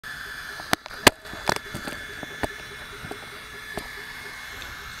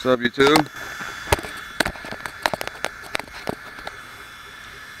What's up, YouTube?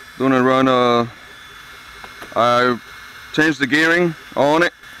 Doing a run. I changed the gearing on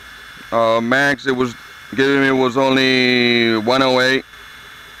it. Max it was giving me was only 108.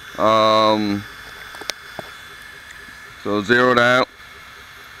 So zeroed out.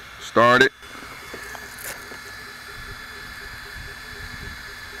 Started.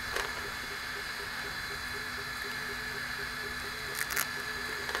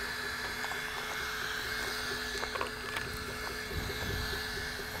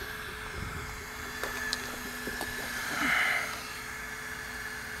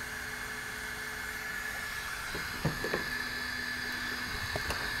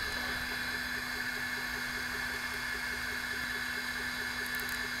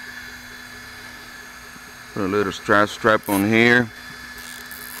 Put a little strap on here.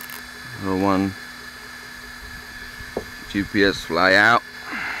 I don't want GPS fly out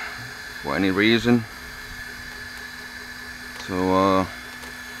for any reason. So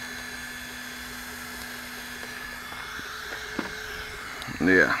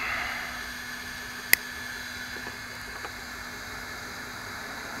yeah.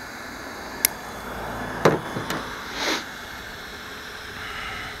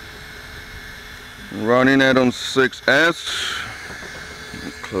 Running that on 6S.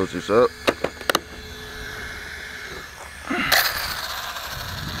 Close this up.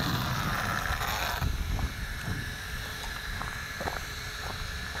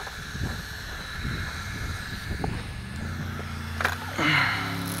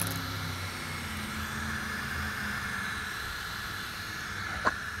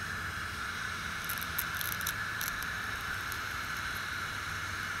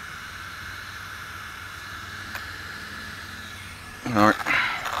 All right.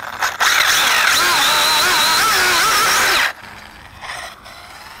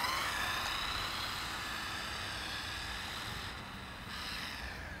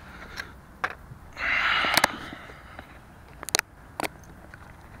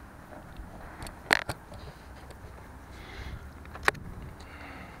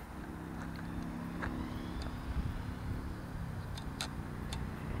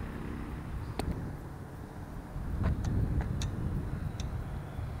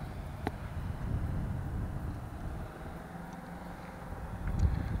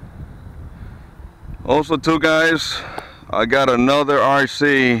 Also too, guys, I got another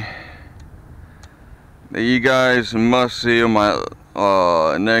RC that you guys must see in my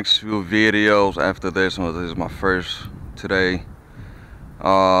next few videos after this one. This is my first today.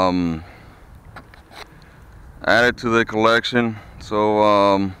 Added to the collection.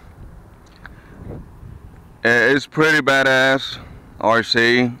 So it's pretty badass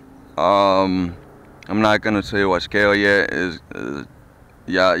RC. I'm not gonna tell you what scale yet.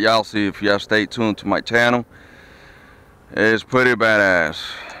 Yeah, y'all see if y'all stay tuned to my channel. It's pretty badass.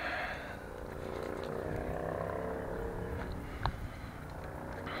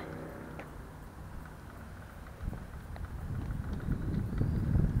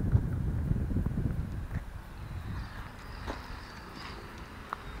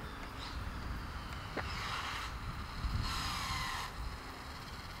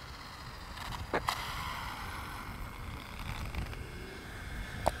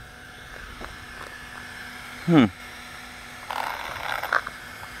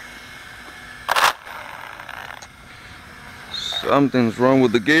 Something's wrong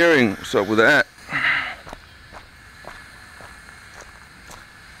with the gearing. What's up with that?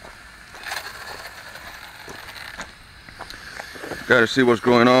 Gotta see what's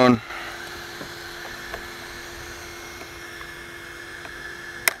going on.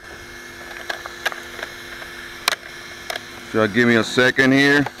 Should I give me a second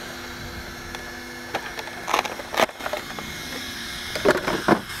here?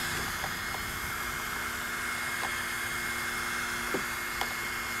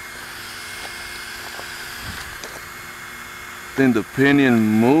 Then the pinion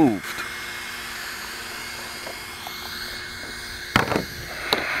moved.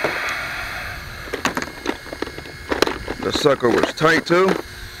 The sucker was tight too.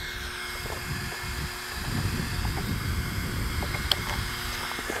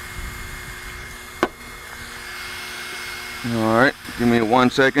 Alright, give me 1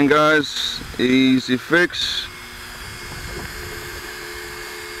 second, guys. Easy fix.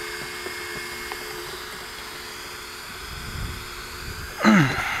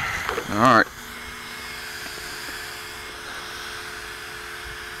 Alright.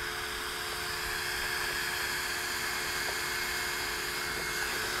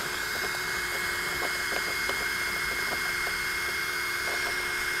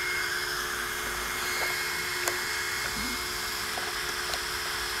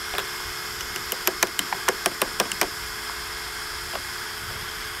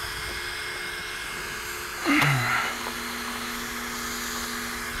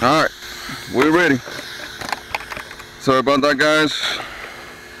 we're ready. Sorry about that, guys.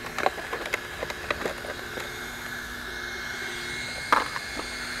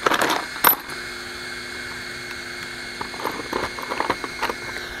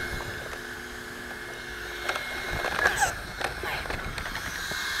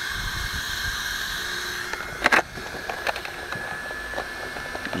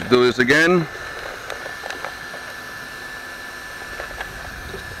 Let's do this again.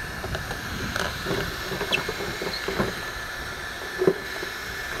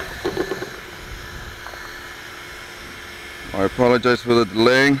 I apologize for the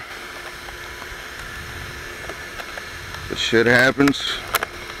delay. But shit happens.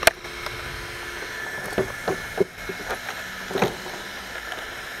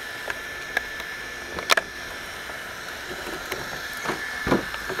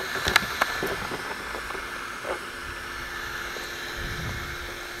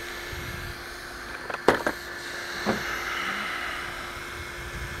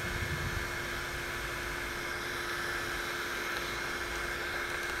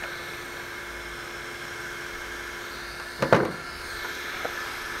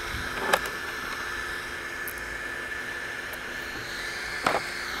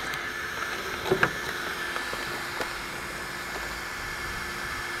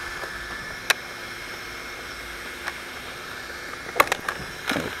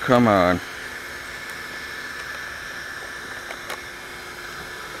 Come on.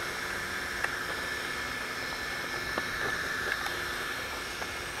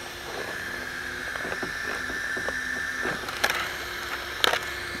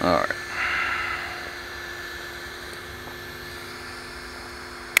 All right.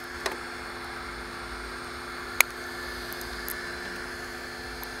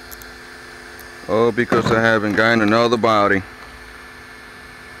 Oh, because I haven't gotten another body.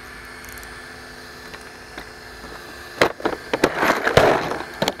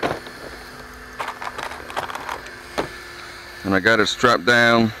 And I got it strapped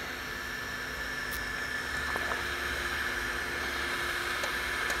down.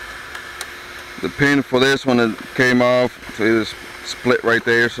 The pin for this one, it came off, so it is split right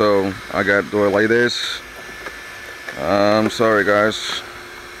there, so I got to do it like this. I'm sorry, guys.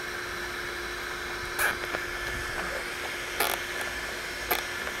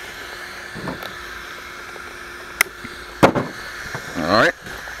 Alright.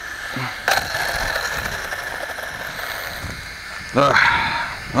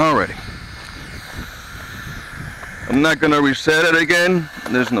 Alrighty. I'm not gonna reset it again.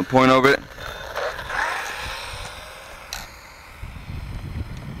 There's no point of it.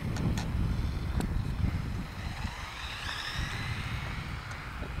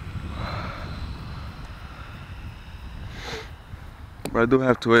 But I do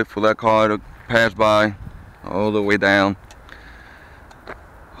have to wait for that car to pass by all the way down.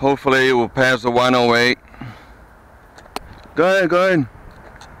 Hopefully it will pass the 108. Go ahead, go ahead.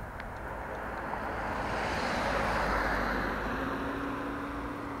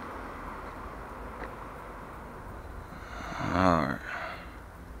 Alright.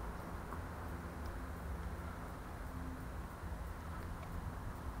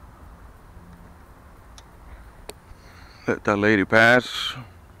 Let that lady pass.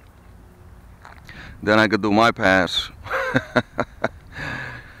 Then I could do my pass.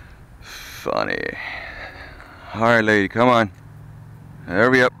 Funny. Alright, lady, come on.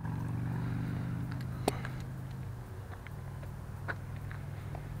 Hurry up.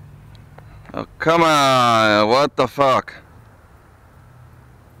 Oh, come on. What the fuck?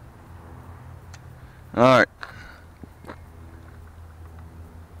 Alright.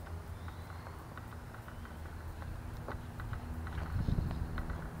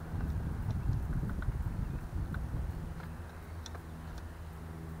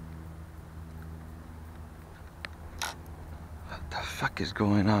 What the fuck is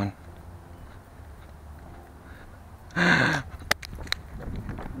going on?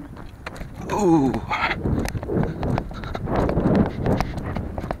 Ooh.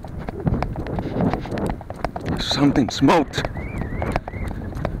 Something smoked.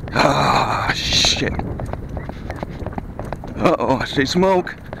 Ah, shit. Uh-oh, I see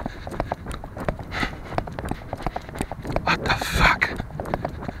smoke. What the fuck?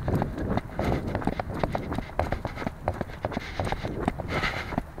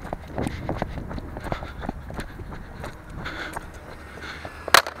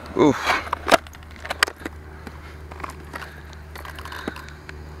 Oof.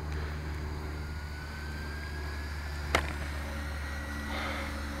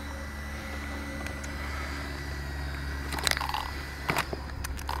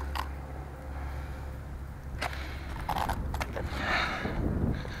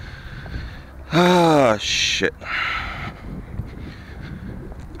 shit.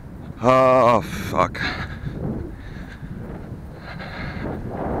 Oh, fuck.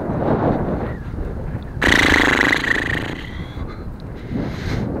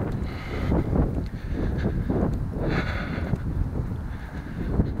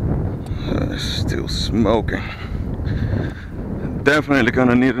 Still smoking. Definitely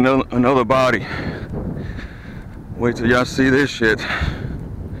gonna need another body. Wait till y'all see this shit.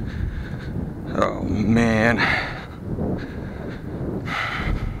 Oh man.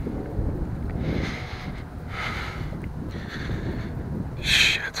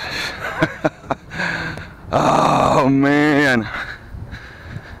 Shit. Oh man.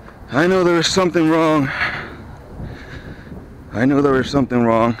 I know there is something wrong. I know there is something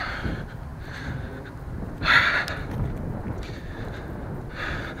wrong.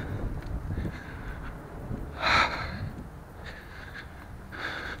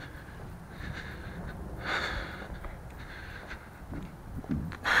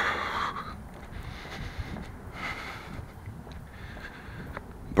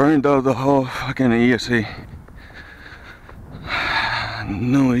 Burned out the whole fucking ESC.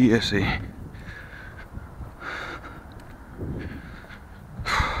 No ESC.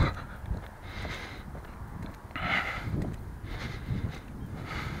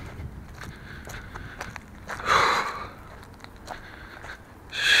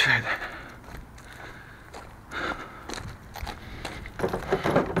 Shit.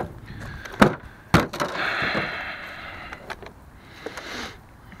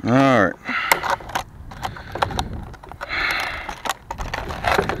 Alright.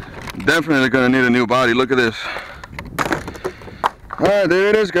 Definitely gonna need a new body. Look at this. Alright, there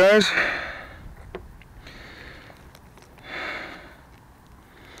it is, guys.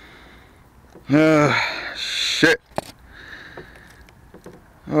 Shit.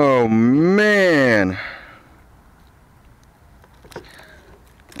 Oh man.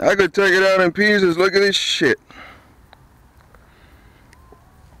 I could take it out in pieces. Look at this shit.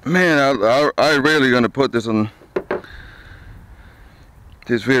 Man, I really gonna put this on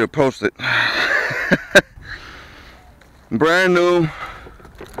this video, post it. Brand new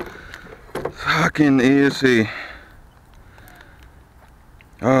fucking ESC.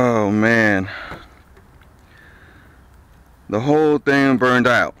 Oh man, the whole thing burned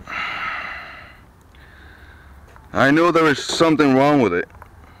out. I knew there was something wrong with it.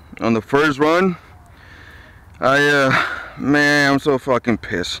 On the first run, man, I'm so fucking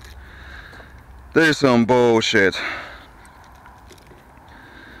pissed. There's some bullshit.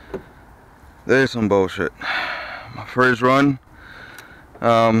 There's some bullshit. My first run,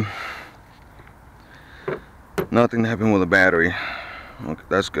 nothing happened with the battery. Okay,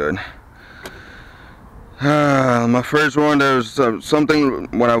 that's good. My first run, there was something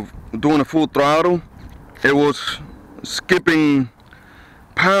when I was doing a full throttle, it was skipping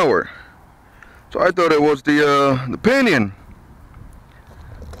power. So I thought it was the pinion.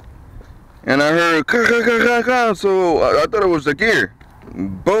 And I heard ka ka ka ka ka, so I thought it was the gear.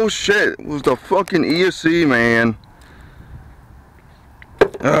 Bullshit, it was the fucking ESC, man.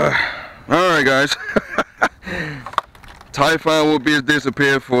 Alright guys. TYPHON will be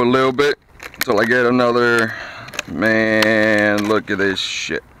disappeared for a little bit until I get another. Man, look at this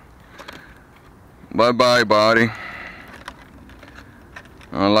shit. Bye bye body.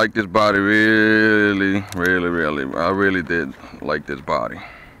 I like this body really. I really did like this body.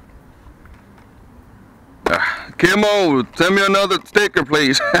 Kimmo, send me another sticker,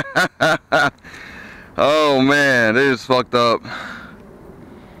 please. Oh man, this is fucked up.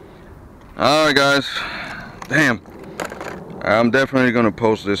 Alright guys. Damn. I'm definitely gonna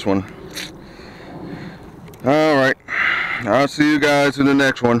post this one. Alright. I'll see you guys in the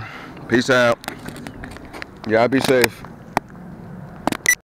next one. Peace out. Y'all be safe.